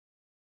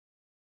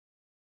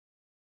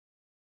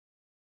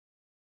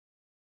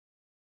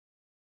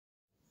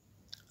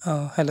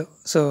Hello.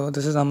 So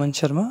this is Aman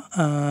Sharma,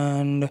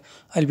 and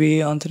I'll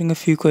be answering a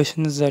few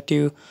questions that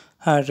you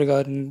had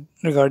regarding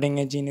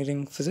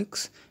engineering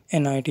physics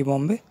in IIT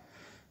Bombay.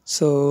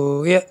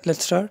 So yeah,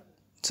 let's start.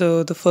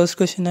 So the first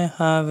question I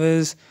have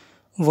is,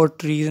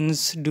 what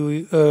reasons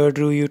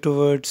drew you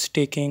towards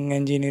taking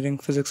engineering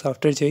physics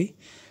after JEE?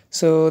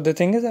 So the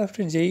thing is,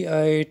 after JEE,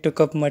 I took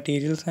up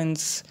material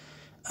science,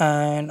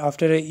 and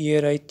after a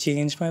year, I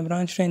changed my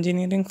branch to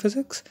engineering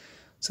physics.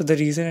 So the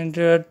reason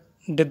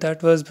did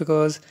that was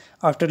because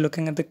after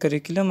looking at the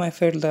curriculum, I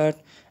felt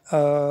that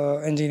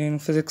engineering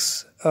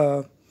physics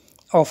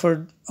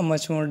offered a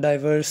much more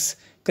diverse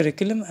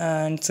curriculum,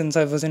 and since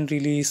I wasn't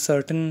really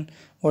certain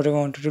what I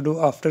wanted to do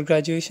after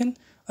graduation,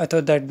 I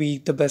thought that'd be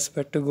the best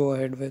bet to go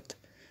ahead with.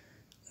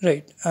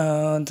 Right.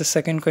 The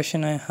second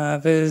question I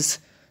have is,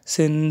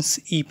 since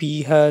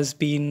EP has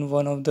been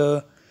one of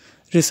the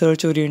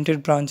research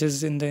oriented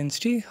branches in the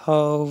industry,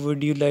 how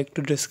would you like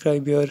to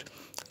describe your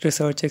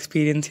research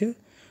experience here?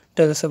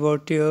 Tell us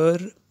about your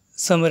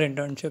summer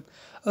internship.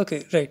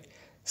 Okay, right.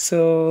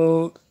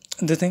 So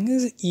the thing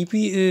is, EP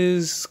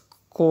is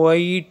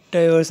quite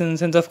diverse in the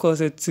sense, of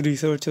course, it's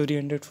research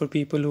oriented for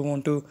people who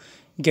want to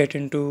get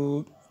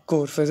into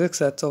core physics.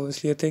 That's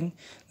obviously a thing.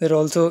 There are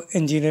also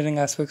engineering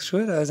aspects to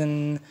it, as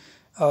in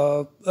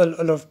a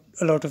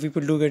lot of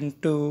people do get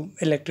into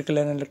electrical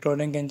and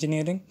electronic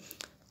engineering.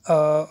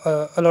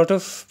 A lot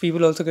of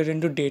people also get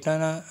into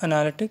data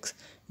analytics,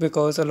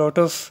 because a lot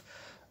of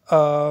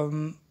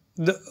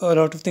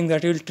things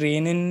that you'll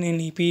train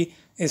in EP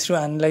is to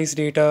analyze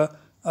data.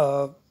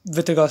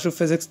 With regards to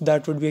physics,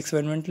 that would be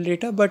experimental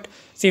data, but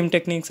same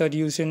techniques are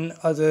used in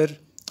other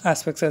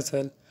aspects as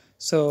well.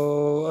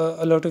 So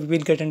a lot of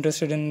people get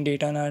interested in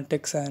data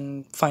analytics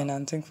and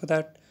financing for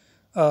that.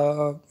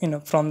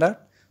 From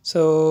that.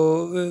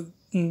 So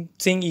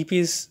saying EP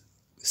is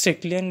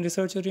strictly an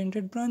research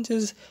oriented branch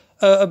is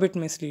a bit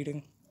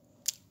misleading.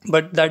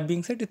 But that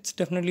being said, it's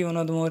definitely one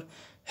of the more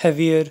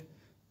heavier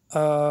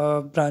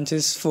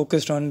branches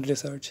focused on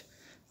research.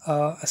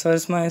 As far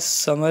as my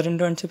summer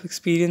internship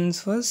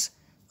experience was,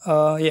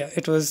 yeah,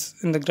 it was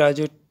in the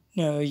graduate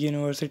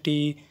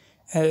university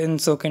in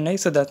Sokendai,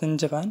 so that's in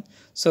Japan.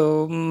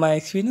 So my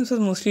experience was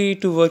mostly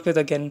to work with,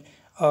 again,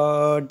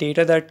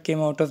 data that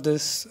came out of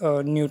this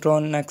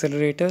neutron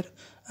accelerator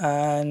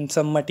and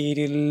some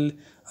material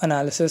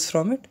analysis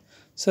from it.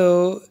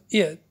 So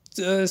yeah,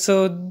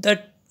 so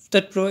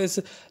that pro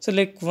is, so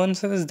like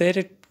once I was there,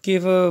 it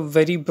gave a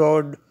very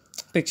broad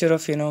picture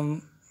of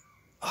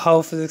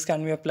how physics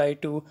can be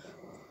applied to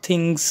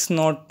things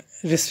not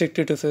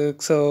restricted to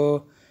physics.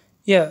 So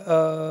yeah,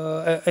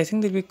 I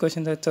think there'll be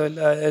questions that, so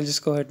I'll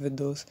just go ahead with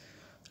those.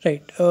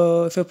 Right.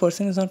 If a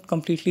person is not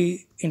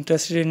completely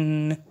interested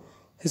in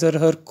his or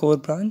her core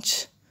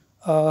branch,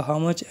 how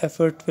much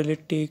effort will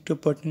it take to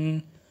put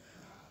in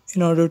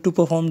order to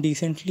perform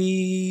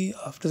decently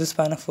after the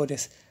span of 4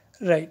 years?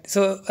 Right.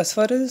 So as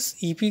far as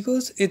EP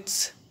goes,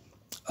 it's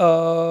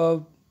uh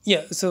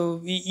yeah.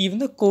 So even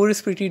the core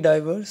is pretty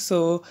diverse.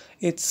 So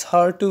it's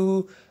hard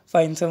to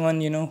find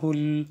someone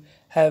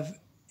have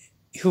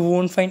who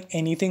won't find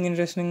anything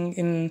interesting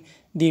in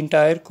the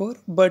entire core.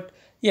 But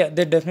yeah,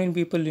 there are definitely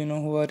people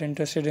who are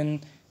interested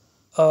in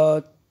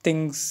uh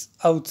things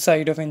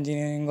outside of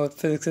engineering or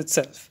physics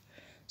itself.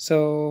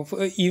 So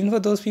even for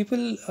those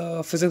people,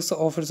 physics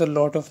offers a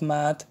lot of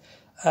math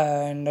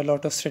and a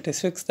lot of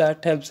statistics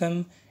that helps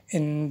them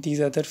in these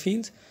other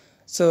fields.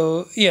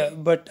 So yeah,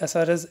 but as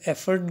far as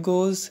effort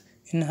goes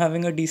in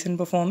having a decent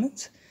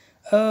performance,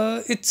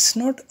 it's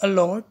not a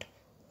lot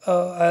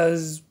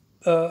as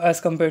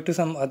compared to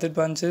some other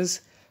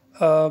branches,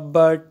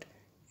 but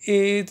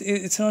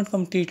it's not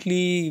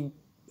completely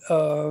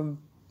uh,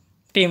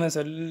 tame as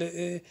well.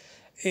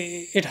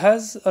 It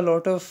has a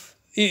lot of,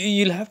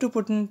 you'll have to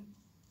put in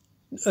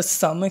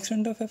some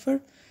extent of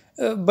effort,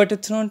 but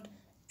it's not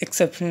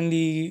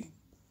exceptionally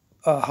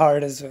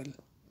hard as well.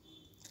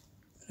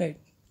 Right.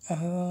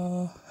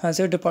 Has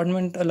your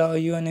department allow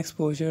you an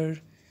exposure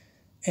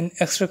in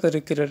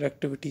extracurricular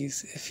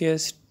activities? If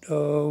yes,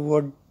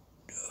 what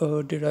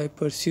did I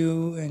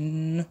pursue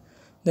in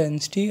the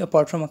NST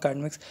apart from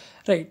academics?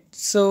 Right.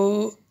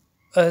 So,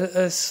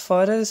 as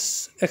far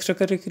as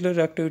extracurricular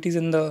activities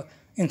in the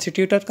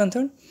institute are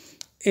concerned,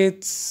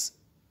 it's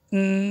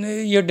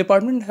your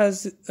department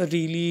has a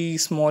really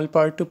small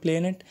part to play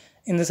in it.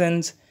 In the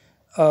sense,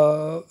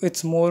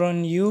 it's more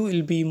on you.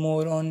 It'll be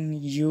more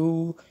on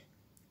you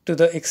to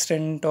the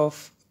extent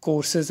of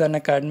courses and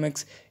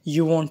academics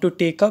you want to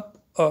take up,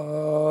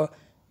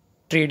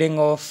 trading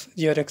off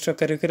your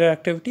extracurricular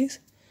activities.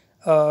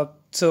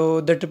 So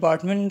the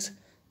department's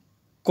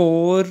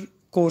core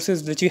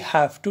courses which you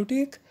have to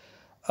take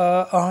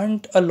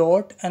aren't a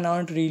lot and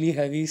aren't really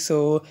heavy.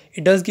 So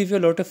it does give you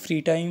a lot of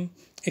free time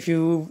if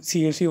you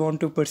seriously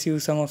want to pursue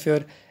some of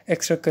your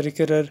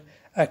extracurricular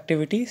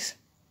activities.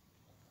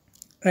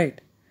 Right.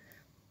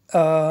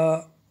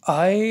 Uh,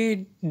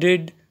 I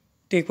did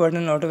take part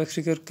in a lot of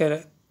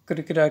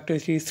extracurricular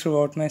activities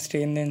throughout my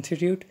stay in the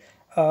institute.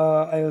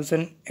 I was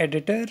an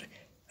editor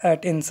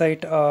at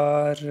Insight,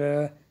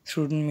 our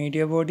student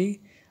media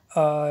body.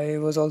 I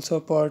was also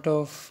a part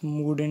of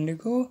Mood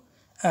Indigo,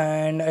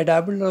 and I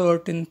dabbled a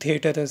lot in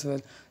theater as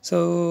well.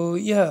 So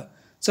yeah,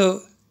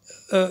 so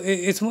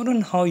it's more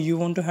on how you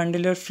want to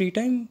handle your free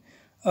time.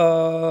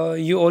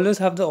 You always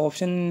have the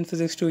option in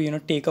physics to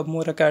take up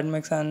more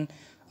academics and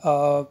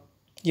uh,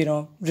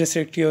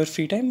 restrict your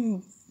free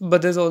time,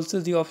 but there's also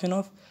the option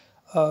of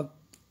uh,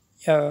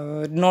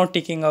 not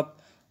taking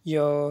up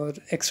your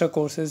extra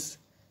courses,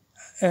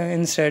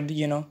 instead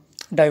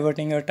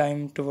diverting your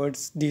time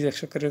towards these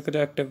extracurricular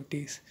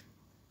activities.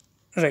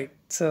 Right.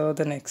 So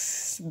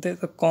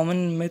there's a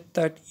common myth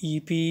that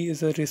EP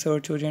is a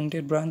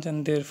research-oriented branch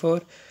and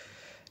therefore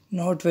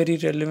not very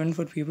relevant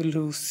for people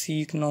who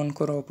seek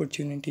non-core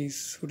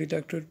opportunities. Would you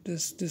like to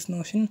address this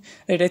notion?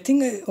 Right. I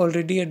think I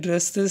already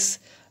addressed this.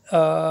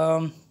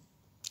 Um,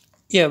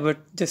 yeah,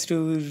 but just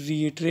to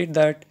reiterate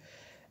that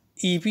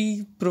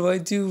EP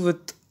provides you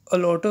with a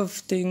lot of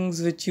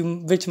things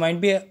which might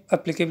be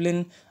applicable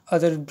in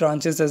other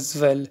branches as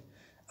well,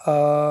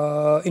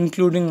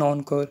 including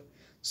non-core.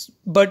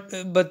 But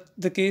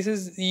the case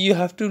is you'll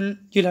have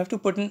to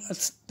put in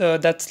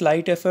that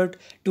slight effort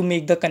to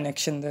make the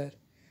connection there.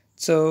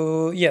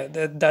 So yeah,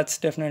 that's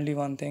definitely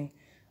one thing.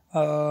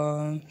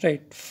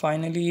 Right.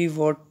 Finally,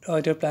 what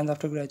are your plans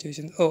after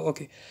graduation? Oh,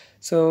 okay.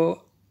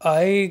 So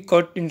I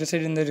got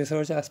interested in the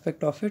research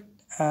aspect of it,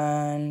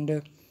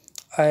 and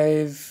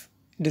I've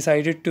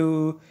decided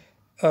to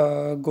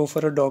go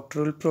for a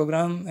doctoral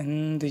program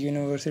in the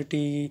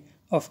University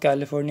of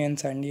California in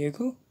San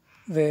Diego,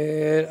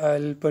 where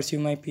I'll pursue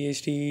my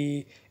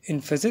PhD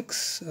in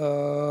physics,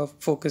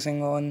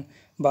 focusing on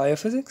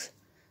biophysics.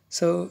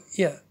 So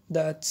yeah,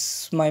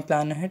 that's my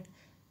plan ahead.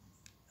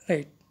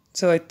 Right.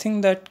 So I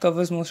think that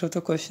covers most of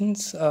the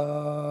questions.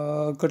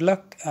 Good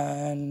luck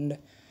and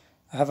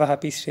have a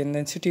happy stay in the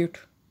institute.